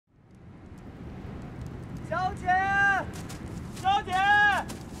小姐，小姐，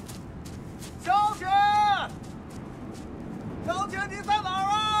小姐，小姐，你在哪儿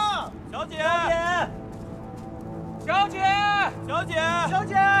啊？小姐，小姐，小姐，小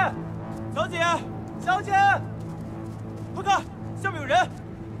姐，小姐，小姐，快看，下面有人，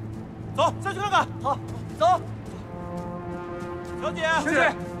走，下去看看。好，走。小姐，小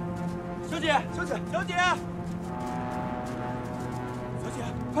姐，小姐，小姐，小姐，小姐，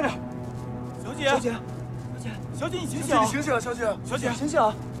快点！小姐，小姐，小姐，你醒小姐，醒！你醒醒啊，小姐，小姐，醒醒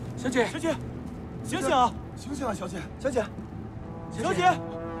啊，小姐，小姐，醒醒啊！醒醒啊，小姐，小姐，小姐，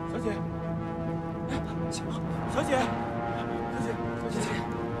小姐，小姐，小姐，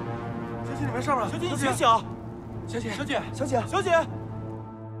你没事吧？小姐，你醒醒！小姐，小姐，小姐，小姐。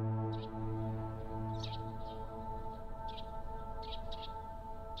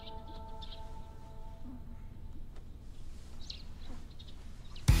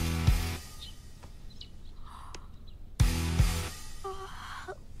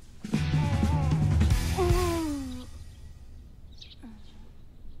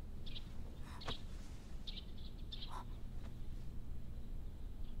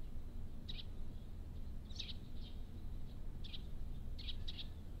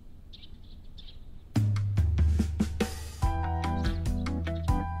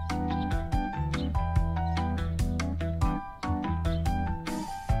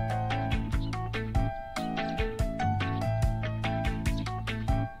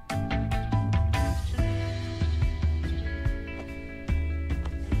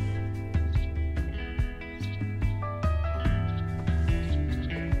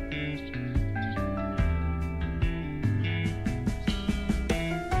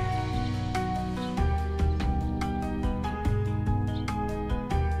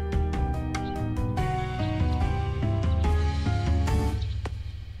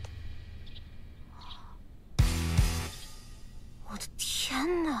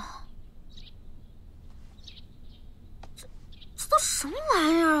天哪，这都什么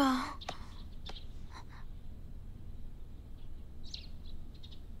玩意儿啊！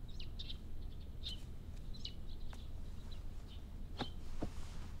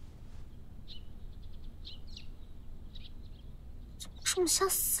怎么这么像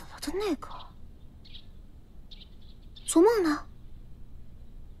死了的那个？做梦呢？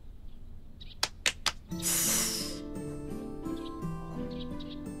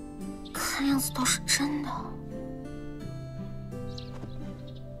看样子倒是真的，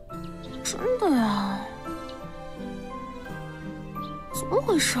真的呀？怎么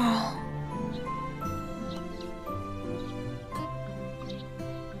回事啊？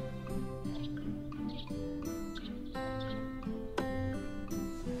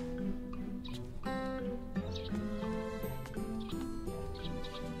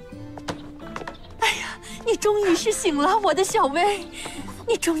哎呀，你终于是醒了，我的小薇，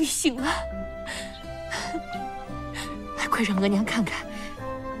你终于醒了。快让额娘看看，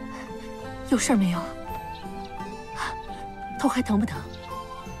有事儿没有？头还疼不疼？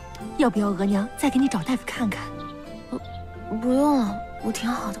要不要额娘再给你找大夫看看？不用了，我挺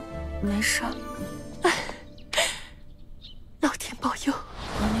好的，没事儿。老天保佑！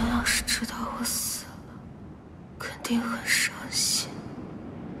额娘要是知道我死了，肯定很伤心。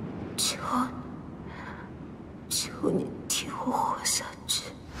求你，求你替我活下去。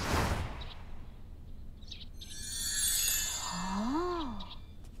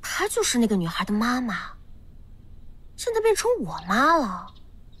她就是那个女孩的妈妈，现在变成我妈了。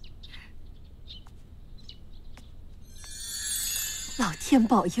老天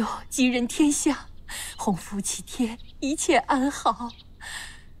保佑，吉人天相，鸿福齐天，一切安好。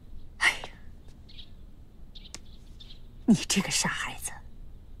哎呀，你这个傻孩子，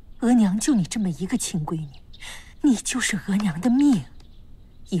额娘就你这么一个亲闺女，你就是额娘的命，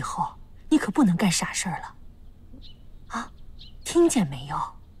以后你可不能干傻事儿了。啊，听见没有？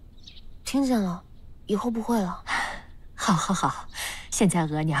听见了，以后不会了。好，好，好，现在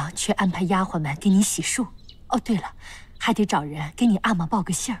额娘去安排丫鬟们给你洗漱。哦，对了，还得找人给你阿玛报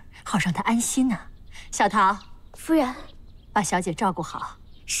个信儿，好让她安心呢。小桃，夫人，把小姐照顾好。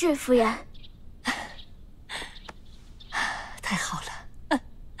是夫人。太好了，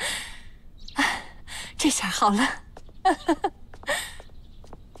这下好了。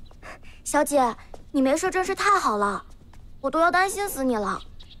小姐，你没事真是太好了，我都要担心死你了。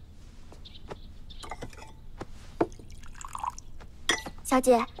小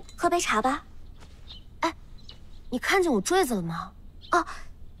姐，喝杯茶吧。哎，你看见我坠子了吗？哦，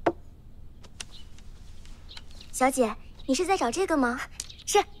小姐，你是在找这个吗？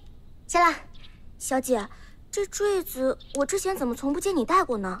是，下来。小姐，这坠子我之前怎么从不见你戴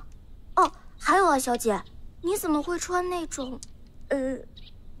过呢？哦，还有啊，小姐，你怎么会穿那种，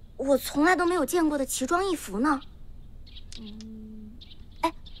我从来都没有见过的奇装异服呢？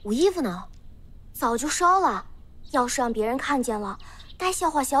哎，我衣服呢？早就烧了。要是让别人看见了，该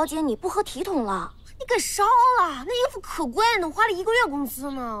笑话小姐你不合体统了。你给烧了，那衣服可贵呢，花了1个月工资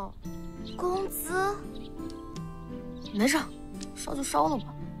呢。工资？没事，烧就烧了吧。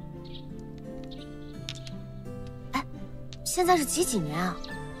哎，现在是几年啊？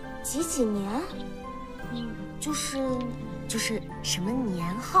几年？就是什么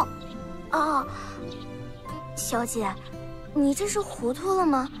年号？啊，小姐，你这是糊涂了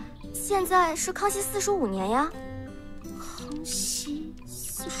吗？现在是康熙45年呀。康熙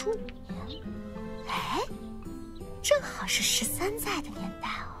45年？哎，正好是13在的年代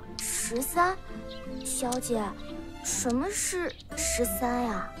哦。13？小姐，什么是13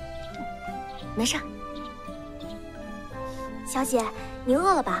呀？没事。小姐，你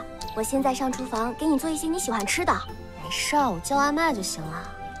饿了吧？我现在上厨房给你做一些你喜欢吃的。没事，我叫外卖就行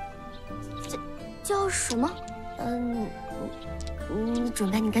了。叫什么？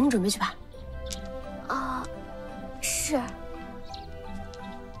你赶紧准备去吧。啊，是。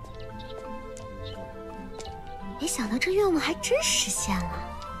没想到这愿望还真实现了。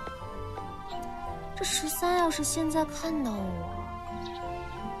这13要是现在看到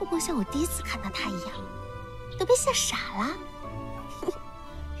我，会不会像我第一次看到他一样，都被吓傻了？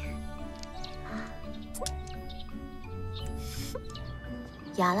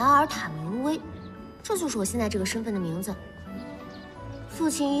亚拉尔塔明威，这就是我现在这个身份的名字。父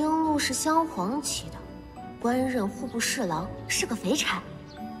亲英禄是镶黄旗的，官任户部侍郎，是个肥差。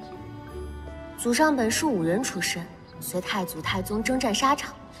祖上本是武人出身，随太祖太宗征战沙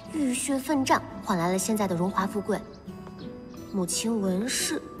场，浴血奋战，换来了现在的荣华富贵。母亲文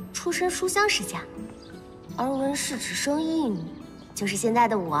氏出身书香世家，而文氏只生1女，就是现在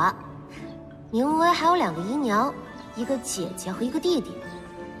的我。明威还有2个姨娘，一个姐姐和一个弟弟。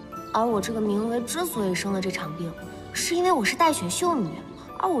而我这个明威之所以生了这场病，是因为我是待选秀女，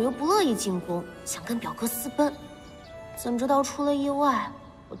而我又不乐意进宫，想跟表哥私奔。怎知道出了意外，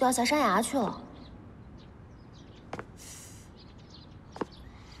我掉下山崖去了。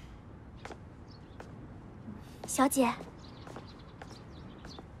小姐，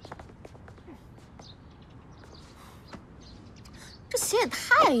这鞋也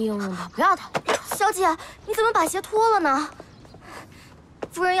太硬了吧！不要它。小姐，你怎么把鞋脱了呢？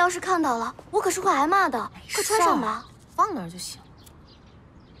夫人要是看到了，我可是会挨骂的。快穿上吧，放那儿就行。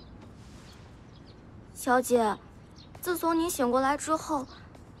小姐，自从你醒过来之后，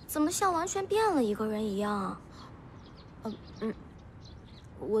怎么像完全变了一个人一样啊？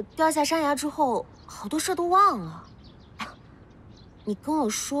我掉下山崖之后，好多事都忘了。哎，你跟我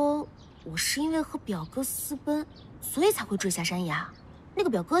说我是因为和表哥私奔，所以才会坠下山崖。那个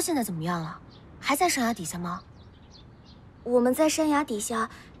表哥现在怎么样了？还在山崖底下吗？我们在山崖底下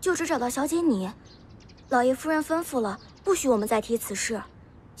就只找到小姐你，老爷夫人吩咐了，不许我们再提此事。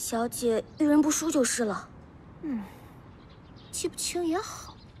小姐遇人不淑就是了。记不清也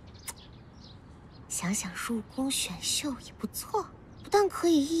好。想想入宫选秀也不错，不但可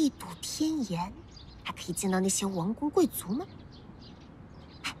以一睹天颜，还可以见到那些王公贵族们。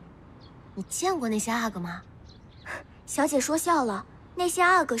哎，你见过那些阿哥吗？小姐说笑了，那些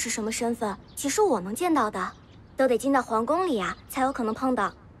阿哥是什么身份，岂是我能见到的？都得进到皇宫里啊，才有可能碰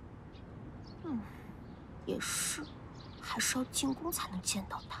到。也是，还是要进宫才能见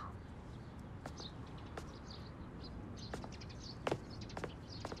到他。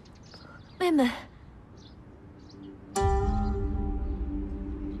妹妹，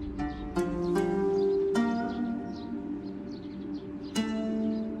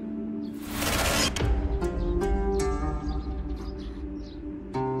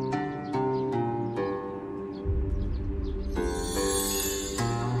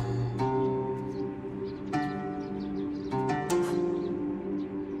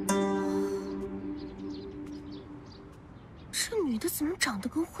这女的怎么长得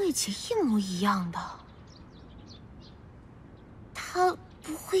跟慧姐一模一样的？她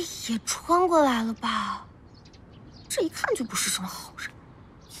不会也穿过来了吧？这一看就不是什么好人。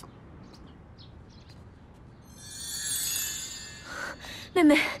妹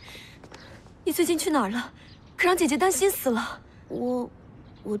妹，你最近去哪儿了？可让姐姐担心死了。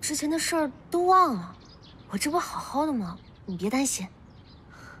我之前的事儿都忘了，我这不好好的吗？你别担心。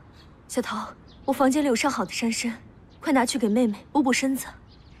小桃，我房间里有上好的山参，快拿去给妹妹补补身子。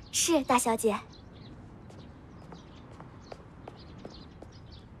是，大小姐。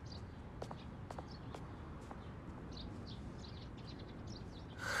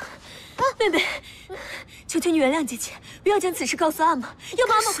妹妹，求求你原谅姐姐，不要将此事告诉阿玛，要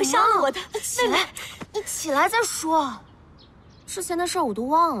不阿玛会杀了我的。起来，你起来再说。之前的事我都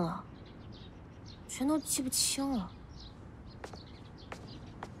忘了，全都记不清了。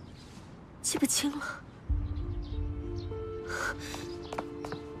记不清了。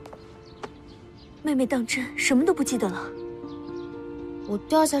妹妹当真什么都不记得了？我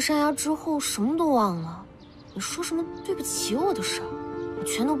掉下山崖之后什么都忘了，你说什么对不起我的事儿，我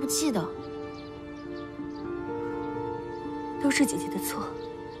全都不记得。都是姐姐的错，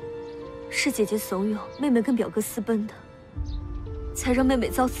是姐姐怂恿妹妹跟表哥私奔的，才让妹妹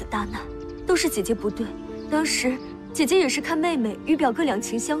遭此大难。都是姐姐不对，当时姐姐也是看妹妹与表哥两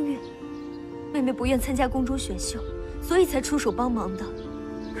情相悦，妹妹不愿参加宫中选秀，所以才出手帮忙的。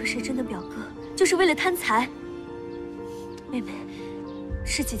可谁真的表哥就是为了贪财？妹妹，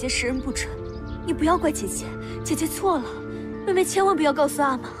是姐姐识人不准，你不要怪姐姐，姐姐错了。妹妹千万不要告诉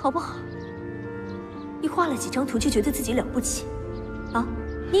阿玛，好不好？你画了几张图就觉得自己了不起，啊？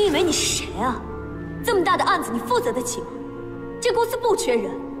你以为你是谁啊？这么大的案子你负责得起吗？这公司不缺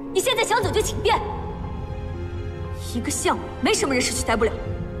人，你现在想走就请便。一个项目没什么人是取代不了。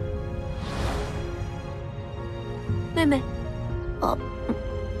妹妹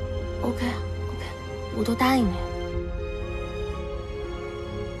，OK， 我都答应你。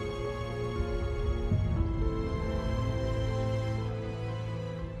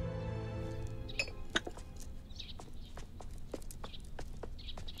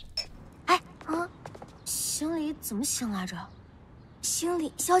行李怎么行来着？行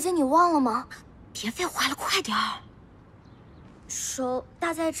李，小姐你忘了吗？别废话了，快点儿。手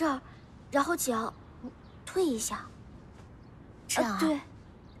搭在这儿，然后脚推一下。这样啊？对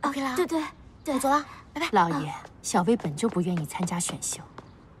 ，OK 啦。对，我走了，拜拜。老爷，小薇本就不愿意参加选秀，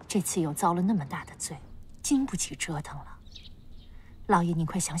这次又遭了那么大的罪，经不起折腾了。老爷，您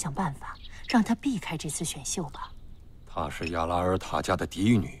快想想办法，让她避开这次选秀吧。她是亚拉尔塔家的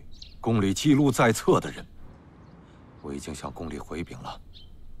嫡女，宫里记录在册的人。我已经向宫里回禀了，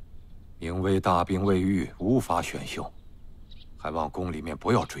因为大病未愈，无法选秀，还望宫里面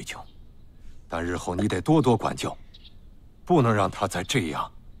不要追究。但日后你得多多管教，不能让她再这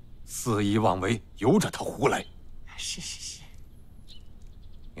样肆意妄为，由着她胡来。是。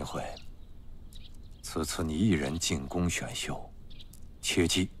明慧，此次你一人进宫选秀，切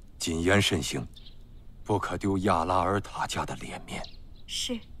记谨言慎行，不可丢亚拉尔塔家的脸面。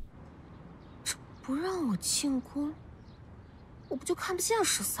是。这不让我进宫，我不就看不见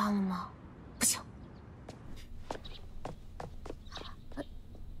13了吗？不行。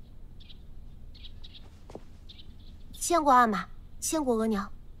见过阿玛，见过额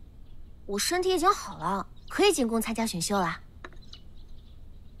娘，我身体已经好了，可以进宫参加选秀啦。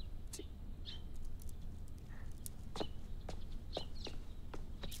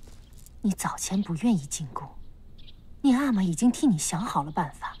你早前不愿意进宫，你阿玛已经替你想好了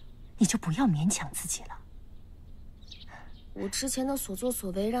办法，你就不要勉强自己了。我之前的所作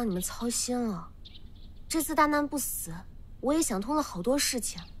所为让你们操心了，这次大难不死，我也想通了好多事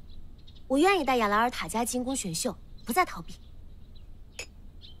情。我愿意带亚拉尔塔家进宫选秀，不再逃避。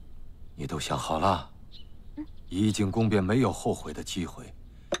你都想好了？一进宫便没有后悔的机会。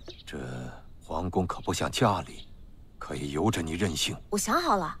这皇宫可不像家里，可以由着你任性。我想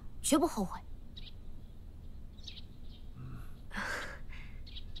好了，绝不后悔。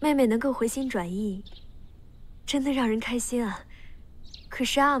妹妹能够回心转意，真的让人开心啊。可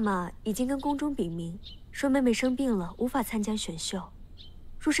是阿玛已经跟宫中禀明，说妹妹生病了，无法参加选秀。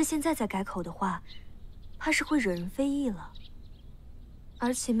若是现在再改口的话，怕是会惹人非议了。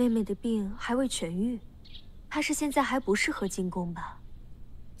而且妹妹的病还未痊愈，怕是现在还不适合进宫吧？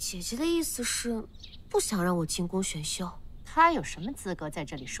姐姐的意思是，不想让我进宫选秀。她有什么资格在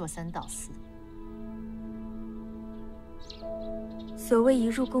这里说三道四？所谓一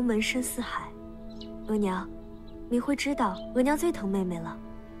入宫门深似海，额娘，明慧知道额娘最疼妹妹了，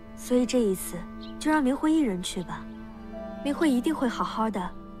所以这一次就让明慧一人去吧。明慧一定会好好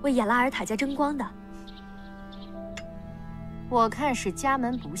的为亚拉尔塔家争光的。我看是家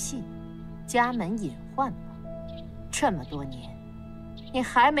门不幸，家门隐患吧。这么多年，你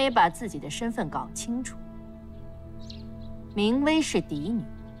还没把自己的身份搞清楚。明薇是嫡女，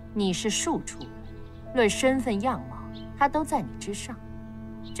你是庶出，论身份样貌，她都在你之上。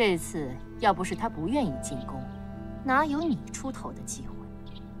这次要不是她不愿意进宫，哪有你出头的机会？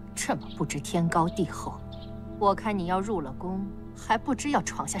这么不知天高地厚，我看你要入了宫，还不知要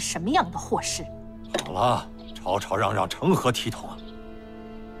闯下什么样的祸事。好了，吵吵嚷嚷成何体统啊！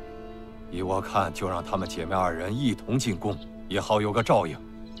依我看，就让她们姐妹二人一同进宫，也好有个照应。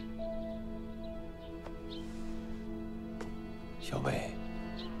小薇，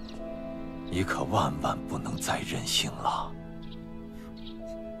你可万万不能再任性了。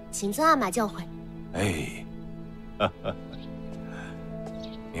谨遵阿玛教诲。哎，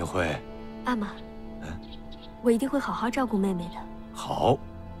明慧，阿玛，我一定会好好照顾妹妹的。好，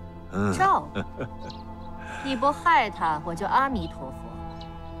照顾你不害她，我就阿弥陀佛。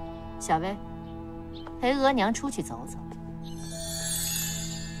小薇，陪额娘出去走走。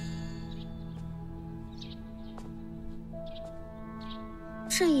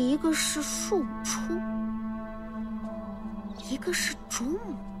这一个是树午初，一个是主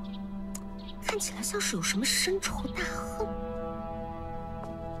母，看起来像是有什么深仇大恨。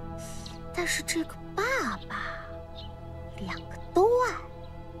但是这个爸爸，两个都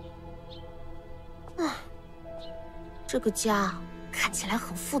爱。唉，这个家看起来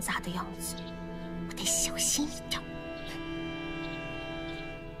很复杂的样子，我得小心一点。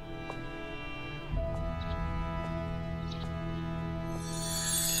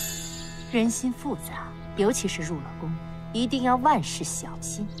人心复杂，尤其是入了宫，一定要万事小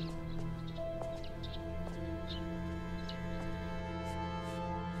心。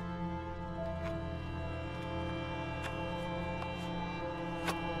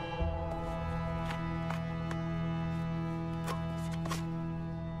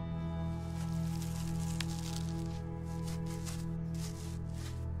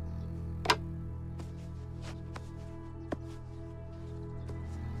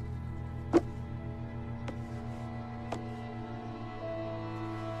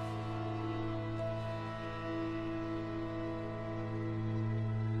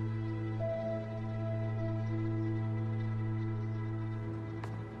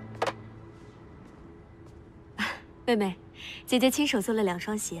妹妹，姐姐亲手做了2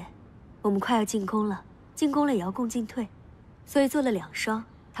双鞋，我们快要进宫了，进宫了也要共进退，所以做了2双，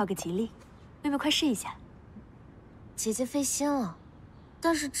讨个吉利。妹妹快试一下。姐姐费心了，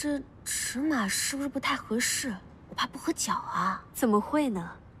但是这尺码是不是不太合适？我怕不合脚啊。怎么会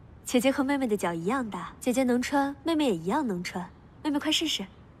呢？姐姐和妹妹的脚一样大，姐姐能穿，妹妹也一样能穿。妹妹快试试。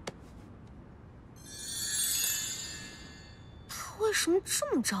她为什么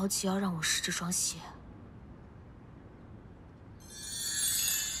这么着急要让我试这双鞋？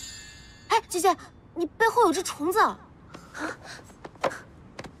哎，姐姐，你背后有只虫子。啊？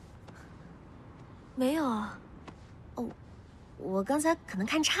没有啊。哦，我刚才可能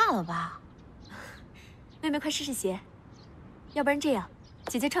看差了吧。妹妹快试试鞋，要不然这样，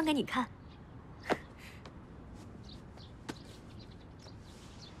姐姐穿给你看。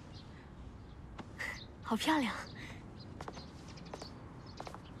好漂亮。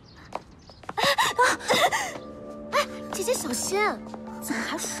哎，姐姐小心，怎么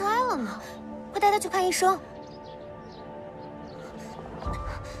还摔了呢？快带她去看医生。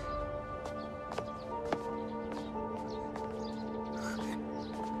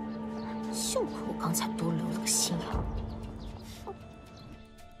幸亏我刚才多留了个心眼。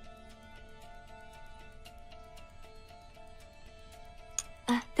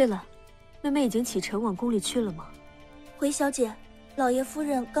哎，对了，妹妹已经启程往宫里去了吗？回小姐，老爷夫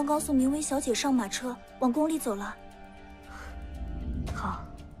人刚刚送明薇小姐上马车，往宫里走了。好，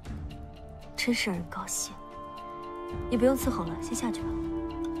真是让人高兴。你不用伺候了，先下去吧。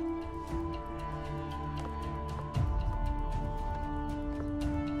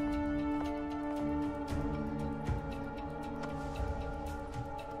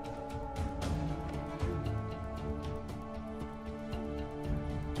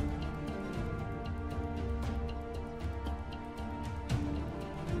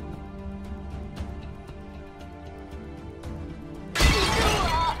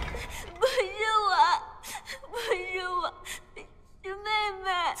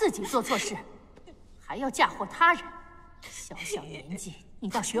自己做错事，还要嫁祸他人，小小年纪你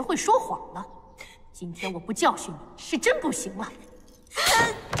倒学会说谎了。今天我不教训你是真不行了。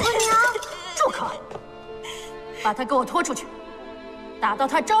额娘，住口！把他给我拖出去，打到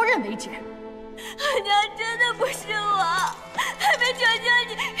他招认为止。额娘真的不是我，妹妹求求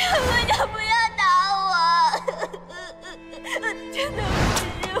你，让额娘不要打我，真的不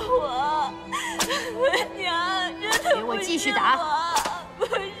是我，额娘真的不是我。给我继续打！不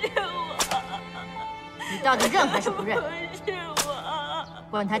是我，你到底认还是不认？不是我。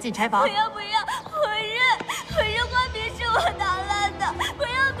关他进柴房。不要，我认花瓶是我打烂的，不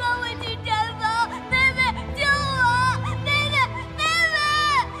要关我进柴房。妹妹救我！妹妹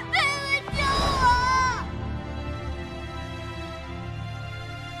救我！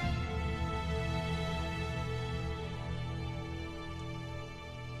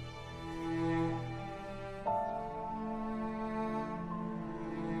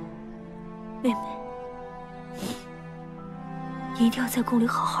妹妹，你一定要在宫里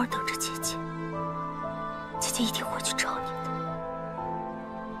好好等着姐姐，姐姐一定会去找你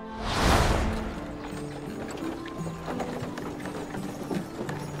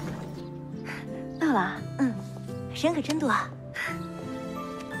的。到了，人可真多啊。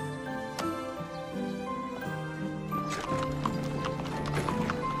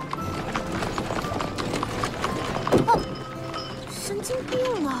 神经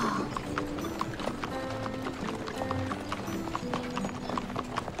病啊！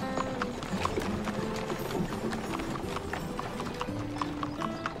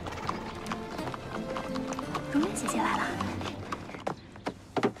荣月姐姐来了。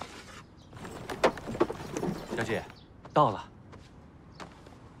小姐，到了。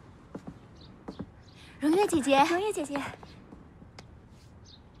荣月姐姐，荣月姐姐，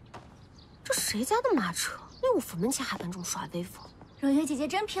这谁家的马车？练武府门前还敢这么耍威风？ 荣月姐姐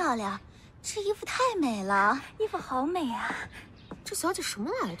真漂亮，这衣服太美了，衣服好美啊！这小姐什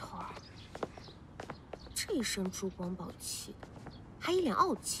么来头啊？这一身珠光宝气，还一脸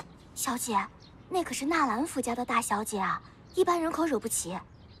傲气。小姐，那可是纳兰府家的大小姐啊，一般人可惹不起。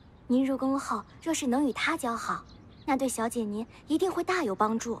您入宫后，若是能与她交好，那对小姐您一定会大有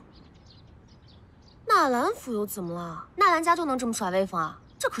帮助。纳兰府又怎么了？纳兰家就能这么耍威风啊？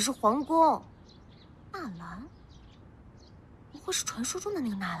这可是皇宫。纳兰。 不会是传说中的那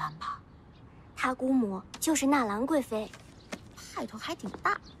个纳兰吧？她姑母就是纳兰贵妃，派头还挺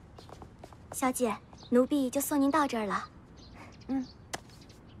大。小姐，奴婢就送您到这儿了。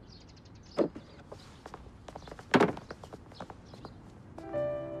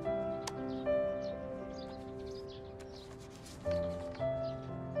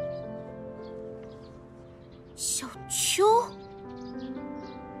小秋，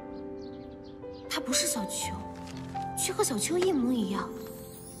她不是小秋。 却和小秋一模一样，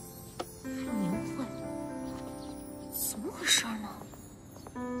还有名讳，怎么回事呢？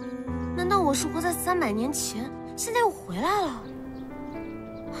难道我是活在300年前，现在又回来了？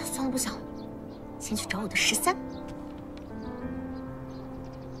算了，不想了，先去找我的13。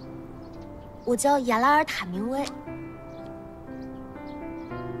我叫雅拉尔塔明威。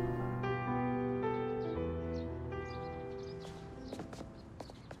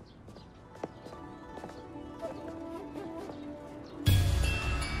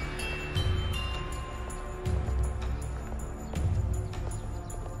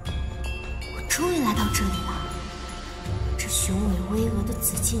 终于来到这里了。这雄伟巍峨的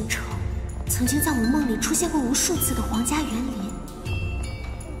紫禁城，曾经在我梦里出现过无数次的皇家园林。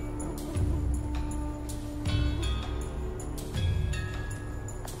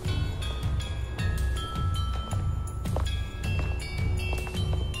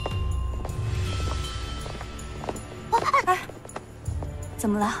哎，怎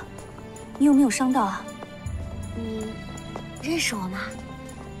么了？你有没有伤到啊？你认识我吗？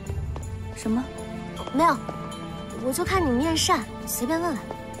 什么？没有，我就看你面善，随便问问。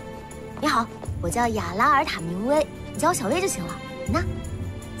你好，我叫雅拉尔塔明威，你叫我小薇就行了。你呢？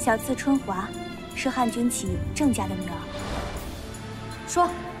小次春华，是汉军旗郑家的女儿。说，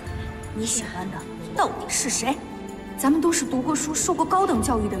你喜欢的到底是谁？咱们都是读过书、受过高等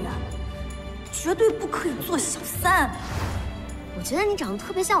教育的人，绝对不可以做小三。我觉得你长得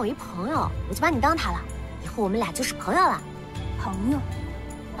特别像我一朋友，我就把你当他了。以后我们俩就是朋友了。朋友？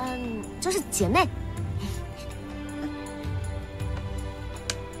就是姐妹。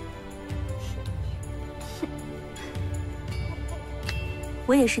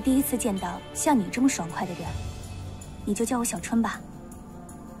我也是第一次见到像你这么爽快的人，你就叫我小春吧。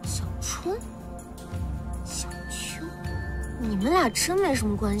小春，小秋，你们俩真没什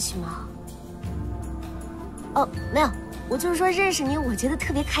么关系吗？哦，没有，我就是说认识你，我觉得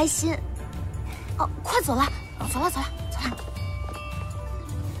特别开心。哦，快走了，走了，走了，走了。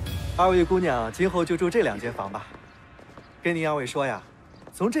2位姑娘今后就住这2间房吧。跟您2位说呀，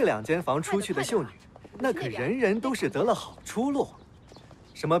从这2间房出去的秀女，那可人人都是得了好出路。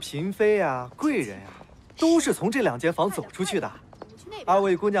什么嫔妃呀、贵人呀，都是从这2间房走出去的。2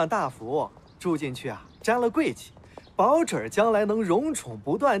位姑娘大福，住进去啊，沾了贵气，保准将来能荣宠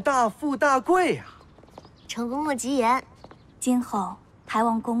不断，大富大贵呀。承公公吉言，今后还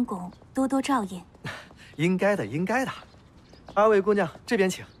望公公多多照应。应该的，应该的。2位姑娘这边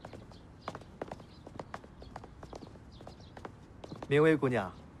请。明威姑娘，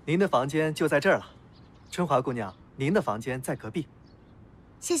您的房间就在这儿了。春华姑娘，您的房间在隔壁。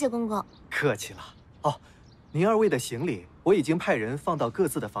谢谢公公。客气了。哦，您2位的行李我已经派人放到各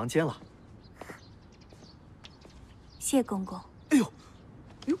自的房间了。谢公公。哎呦，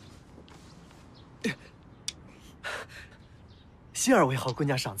谢2位好姑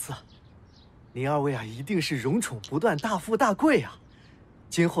娘赏赐。您二位啊，一定是荣宠不断，大富大贵啊！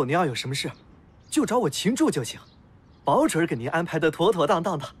今后您要有什么事，就找我秦柱就行，保准给您安排的妥妥当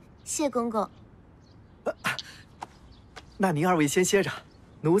当的。谢公公。那您二位先歇着，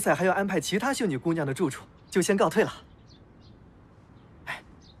奴才还要安排其他秀女姑娘的住处，就先告退了。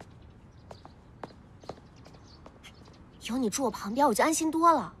有你住我旁边，我就安心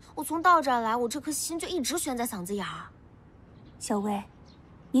多了。我从到这儿来，我这颗心就一直悬在嗓子眼儿。小薇，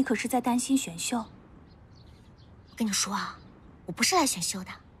你可是在担心选秀？我跟你说啊，我不是来选秀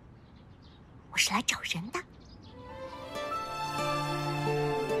的，我是来找人的。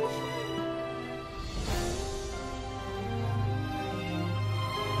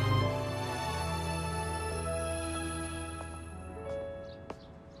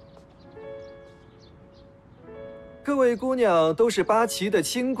各位姑娘都是八旗的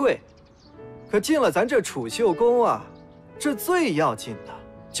亲贵，可进了咱这储秀宫啊，这最要紧的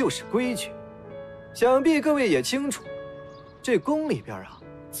就是规矩。想必各位也清楚，这宫里边啊，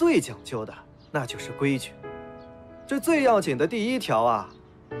最讲究的那就是规矩。这最要紧的第一条啊，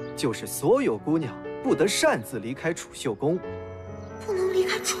就是所有姑娘不得擅自离开储秀宫。不能离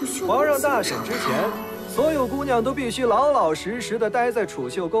开储秀宫。皇上大审之前，所有姑娘都必须老老实实的待在储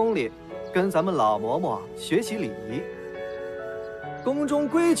秀宫里。跟咱们老嬷嬷学习礼仪。宫中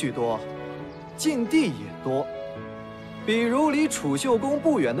规矩多，禁地也多。比如离储秀宫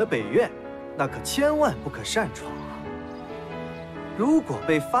不远的北院，那可千万不可擅闯啊！如果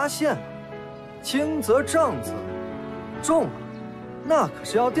被发现了，轻则杖子，重了，那可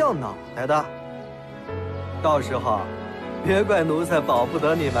是要掉脑袋的。到时候，别怪奴才保不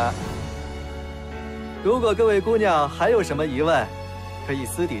得你们。如果各位姑娘还有什么疑问，可以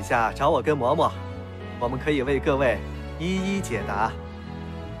私底下找我跟嬷嬷，我们可以为各位一一解答。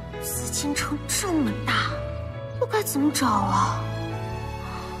紫禁城这么大，我该怎么找啊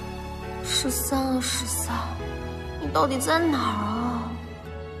？13啊13，你到底在哪儿啊？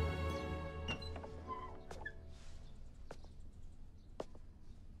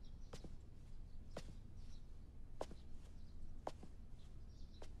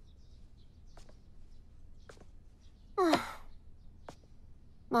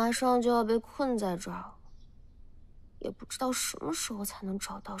马上就要被困在这儿了，也不知道什么时候才能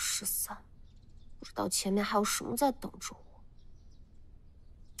找到13，不知道前面还有什么在等着我。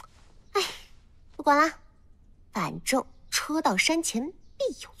哎，不管了，反正车到山前必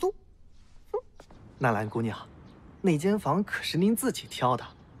有路。纳兰姑娘，那间房可是您自己挑的，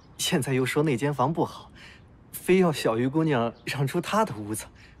现在又说那间房不好，非要小鱼姑娘让出她的屋子，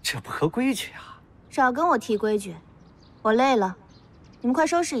这不合规矩啊！少跟我提规矩，我累了。你们快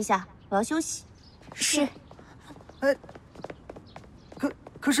收拾一下，我要休息。是。哎，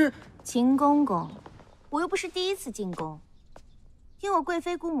可是，秦公公，我又不是第一次进宫。听我贵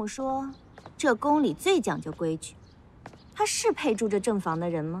妃姑母说，这宫里最讲究规矩。她是配住这正房的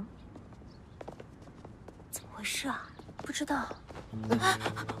人吗？怎么回事啊？不知道。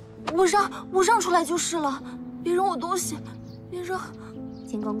我让出来就是了，别扔我东西，别扔。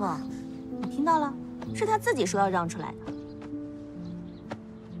秦公公，你听到了？是他自己说要让出来的。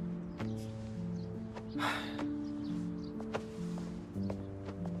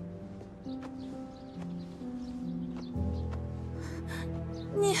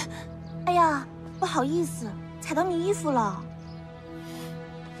你，哎呀，不好意思，踩到你衣服了。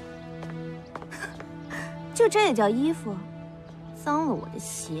就这也叫衣服？脏了我的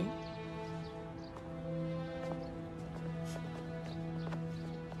鞋。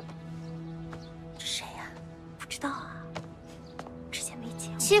这谁呀？不知道啊，之前没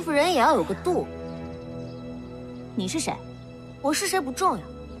见过。欺负人也要有个度。你是谁？我是谁不重要，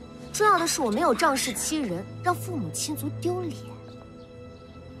重要的是我没有仗势欺人，让父母亲族丢脸。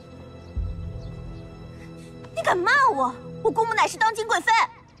你敢骂我？我姑母乃是当今贵妃。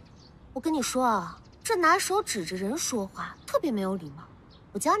我跟你说啊，这拿手指着人说话特别没有礼貌。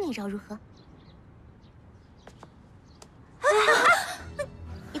我教你一招如何？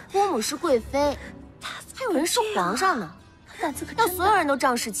你姑母是贵妃，还有人是皇上呢。要所有人都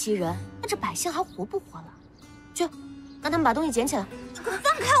仗势欺人，那这百姓还活不活了？去，让他们把东西捡起来。你给我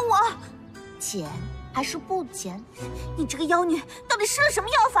放开我！捡还是不捡？你这个妖女到底施了什么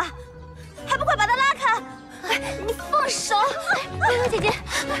妖法？还不快把她拉开！你放手！柔柔姐姐，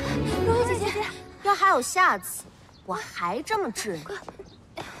柔柔姐姐，要还有下次，我还这么治你。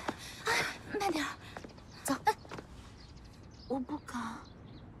慢点，走。我不敢。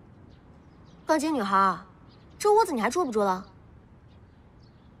钢筋女孩，这屋子你还住不住了？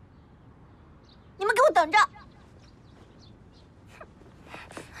你们给我等着！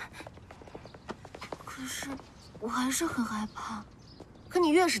可是我还是很害怕。可你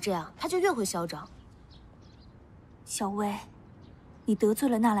越是这样，他就越会嚣张。小薇，你得罪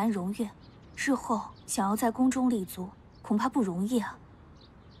了纳兰荣月，日后想要在宫中立足，恐怕不容易啊。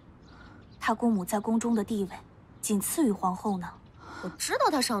他姑母在宫中的地位，仅次于皇后呢。我知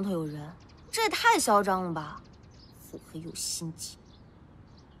道他上头有人，这也太嚣张了吧！腹黑又心机。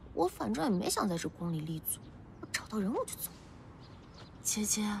我反正也没想在这宫里立足，我找到人我就走。姐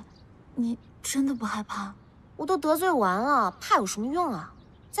姐，你真的不害怕？我都得罪完了，怕有什么用啊？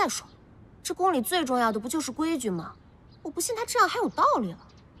再说，这宫里最重要的不就是规矩吗？我不信他这样还有道理了。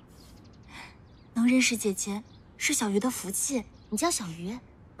能认识姐姐是小鱼的福气。你叫小鱼？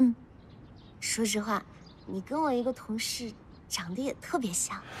嗯。说实话，你跟我一个同事长得也特别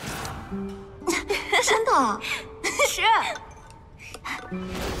像。真的？是。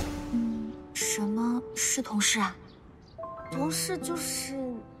什么是同事啊？同事就是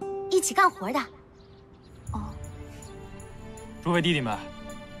一起干活的。哦。诸位弟弟们，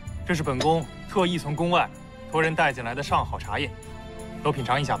这是本宫特意从宫外托人带进来的上好茶叶，都品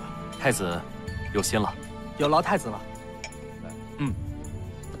尝一下吧。太子有心了，有劳太子了。嗯。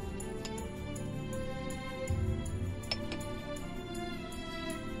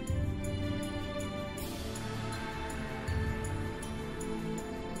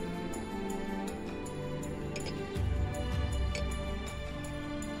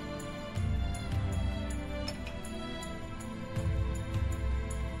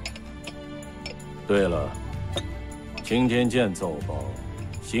对了，青天剑奏报，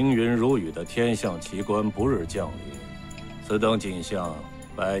行云如雨的天象奇观不日降临，此等景象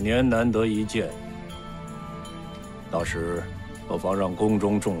100年难得一见。到时，不妨让宫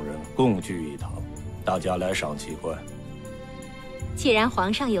中众人共聚一堂，大家来赏奇观。既然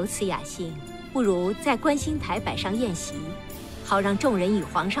皇上有此雅兴，不如在观星台摆上宴席，好让众人与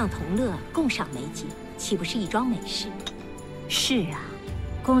皇上同乐，共赏美景，岂不是一桩美事？是啊。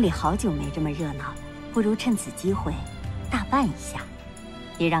宫里好久没这么热闹了，不如趁此机会大办一下，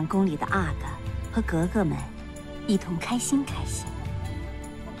也让宫里的阿哥和格格们一同开心开心。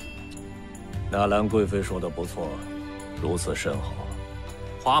纳兰贵妃说的不错，如此甚好。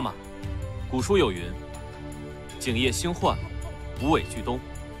皇阿玛，古书有云：“景夜星幻，无尾俱东。”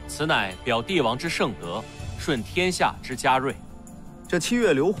此乃表帝王之圣德，顺天下之嘉瑞。这7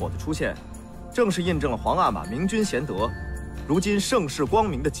月流火的出现，正是印证了皇阿玛明君贤德，如今盛世光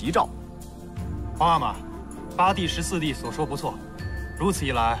明的吉兆。皇阿玛，8弟14弟所说不错。如此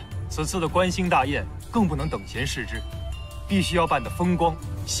一来，此次的观星大宴更不能等闲视之，必须要办得风光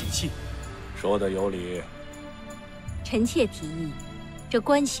喜气。说得有理。臣妾提议，这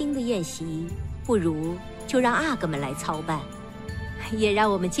观星的宴席，不如就让阿哥们来操办，也让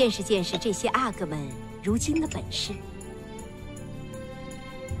我们见识见识这些阿哥们如今的本事。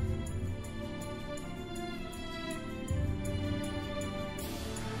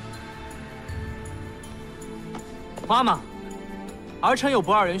皇阿玛，儿臣有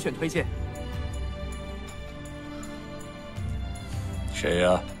不二人选推荐。谁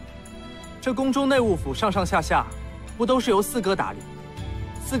呀？这宫中内务府上上下下，不都是由4哥打理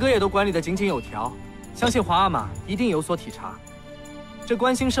，4哥也都管理得井井有条，相信皇阿玛一定有所体察。这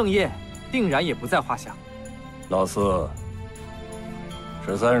观星盛宴，定然也不在话下。老四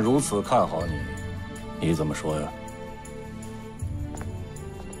，13如此看好你，你怎么说呀？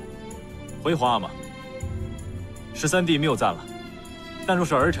回皇阿玛。13弟谬赞了，但若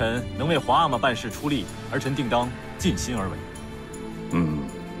是儿臣能为皇阿玛办事出力，儿臣定当尽心而为。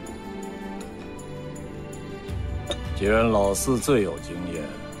既然老四最有经验，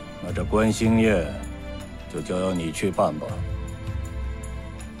那这观星宴就交由你去办吧。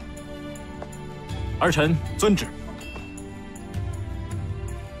儿臣遵旨。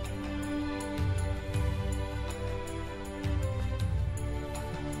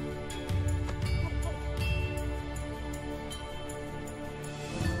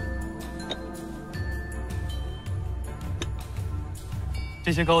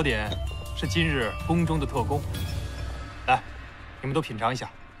这些糕点是今日宫中的特供，来，你们都品尝一下。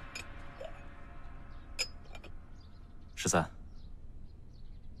13，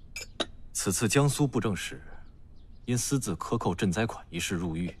此次江苏布政使因私自克扣赈灾款一事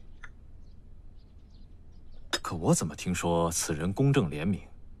入狱，可我怎么听说此人公正廉明，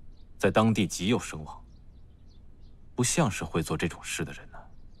在当地极有声望，不像是会做这种事的人呢？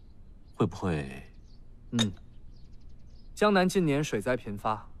会不会？江南近年水灾频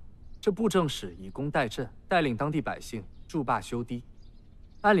发，这布政使以工代赈，带领当地百姓筑坝修堤。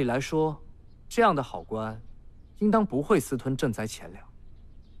按理来说，这样的好官，应当不会私吞赈灾钱粮。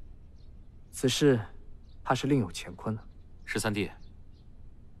此事，怕是另有乾坤呢。13弟，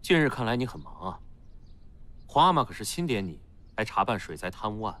近日看来你很忙啊。皇阿玛可是钦点你来查办水灾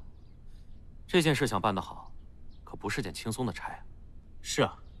贪污案。这件事想办得好，可不是件轻松的差啊。是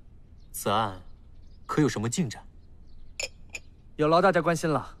啊，此案可有什么进展？有劳大家关心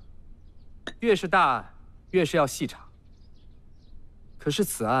了。越是大案，越是要细查。可是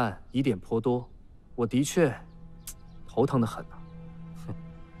此案疑点颇多，我的确头疼得很呐。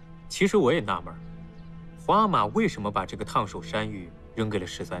其实我也纳闷，皇阿玛为什么把这个烫手山芋扔给了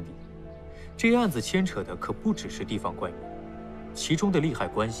13弟？这案子牵扯的可不只是地方官员，其中的利害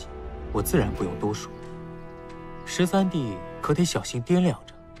关系，我自然不用多说。13弟可得小心掂量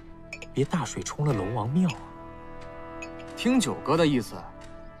着，别大水冲了龙王庙啊！听九哥的意思，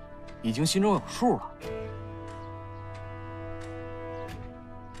已经心中有数了。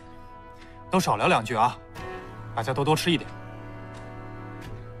都少聊2句啊，大家都多吃一点。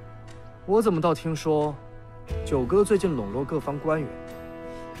我怎么倒听说，九哥最近笼络各方官员，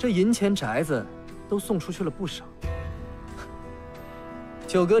这银钱宅子都送出去了不少。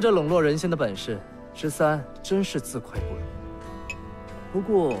九哥这笼络人心的本事，13真是自愧不如。不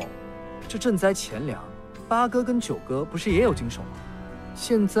过，这赈灾钱粮，8哥跟9哥不是也有经手吗？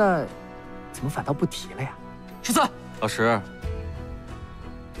现在怎么反倒不提了呀？13老师，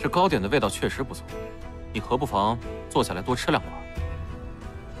这糕点的味道确实不错，你何不妨坐下来多吃2块？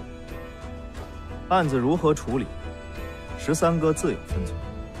案子如何处理，13哥自有分寸。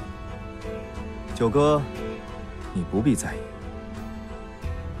9哥，你不必在意。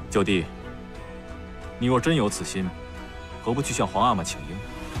九弟，你若真有此心，何不去向皇阿玛请缨，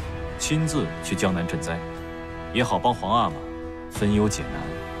亲自去江南赈灾，也好帮皇阿玛分忧解难。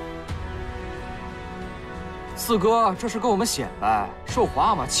四哥，这是跟我们显摆，受皇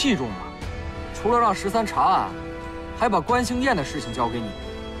阿玛器重嘛。除了让13查案，还把关兴宴的事情交给你。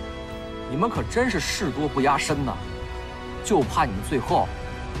你们可真是事多不压身呐，就怕你们最后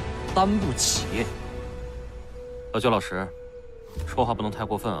担不起。老九老师，说话不能太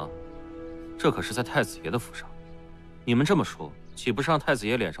过分啊！这可是在太子爷的府上，你们这么说，岂不是让太子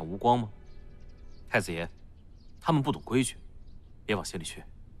爷脸上无光吗？太子爷，他们不懂规矩，别往心里去。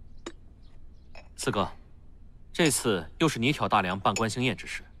四哥，这次又是你挑大梁办关兴宴之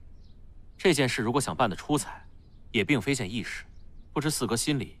事，这件事如果想办得出彩，也并非件易事。不知四哥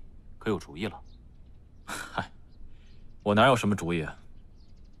心里可有主意了？嗨，我哪有什么主意啊？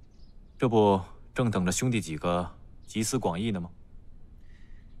这不正等着兄弟几个集思广益呢吗？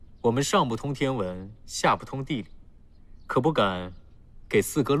我们上不通天文，下不通地理，可不敢给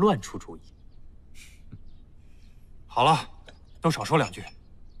四哥乱出主意。好了，都少说2句。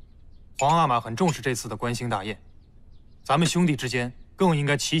皇阿玛很重视这次的关兴大宴，咱们兄弟之间更应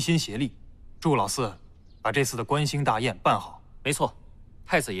该齐心协力，祝老四把这次的关兴大宴办好。没错，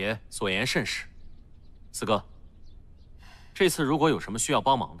太子爷所言甚是。四哥，这次如果有什么需要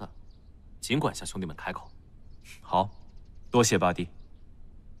帮忙的，尽管向兄弟们开口。好，多谢八弟。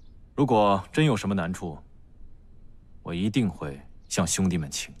如果真有什么难处，我一定会向兄弟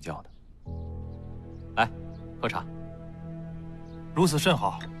们请教的。来，喝茶。如此甚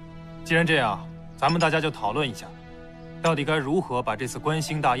好。既然这样，咱们大家就讨论一下，到底该如何把这次关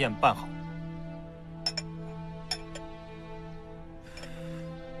兴大宴办好。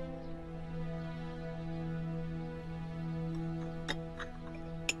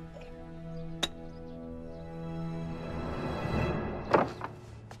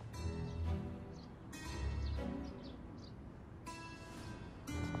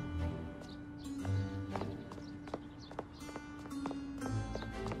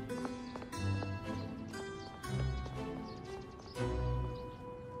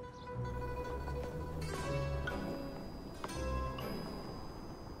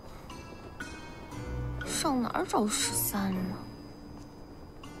上哪儿找13呢？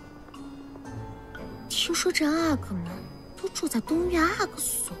听说这阿哥们都住在东院阿哥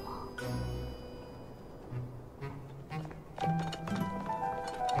所。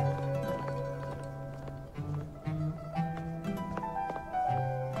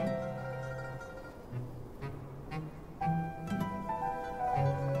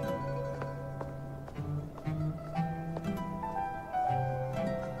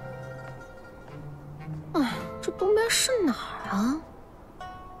哎，这东边是哪儿啊？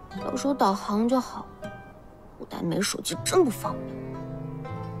要是有导航就好，古代没手机真不方便。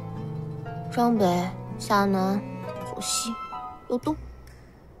张北下南左西右东。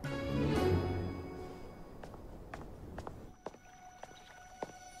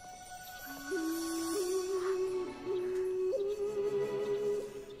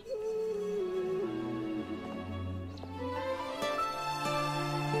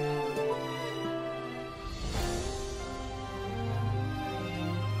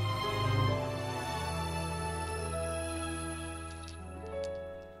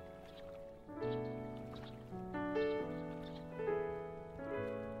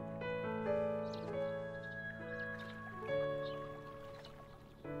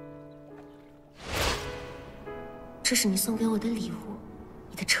这是你送给我的礼物，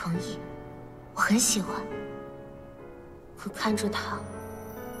你的诚意，我很喜欢。可看着它，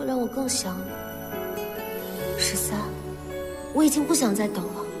会让我更想你。13，我已经不想再等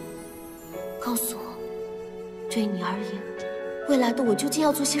了。告诉我，对你而言，未来的我究竟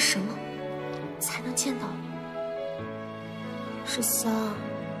要做些什么，才能见到你？13，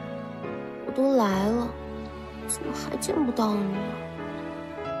我都来了，怎么还见不到你啊？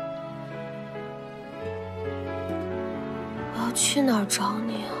我要去哪儿找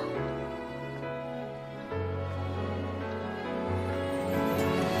你啊？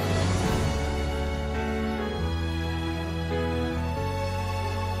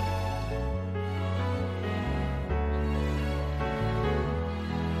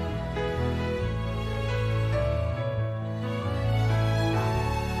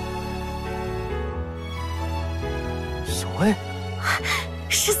小薇。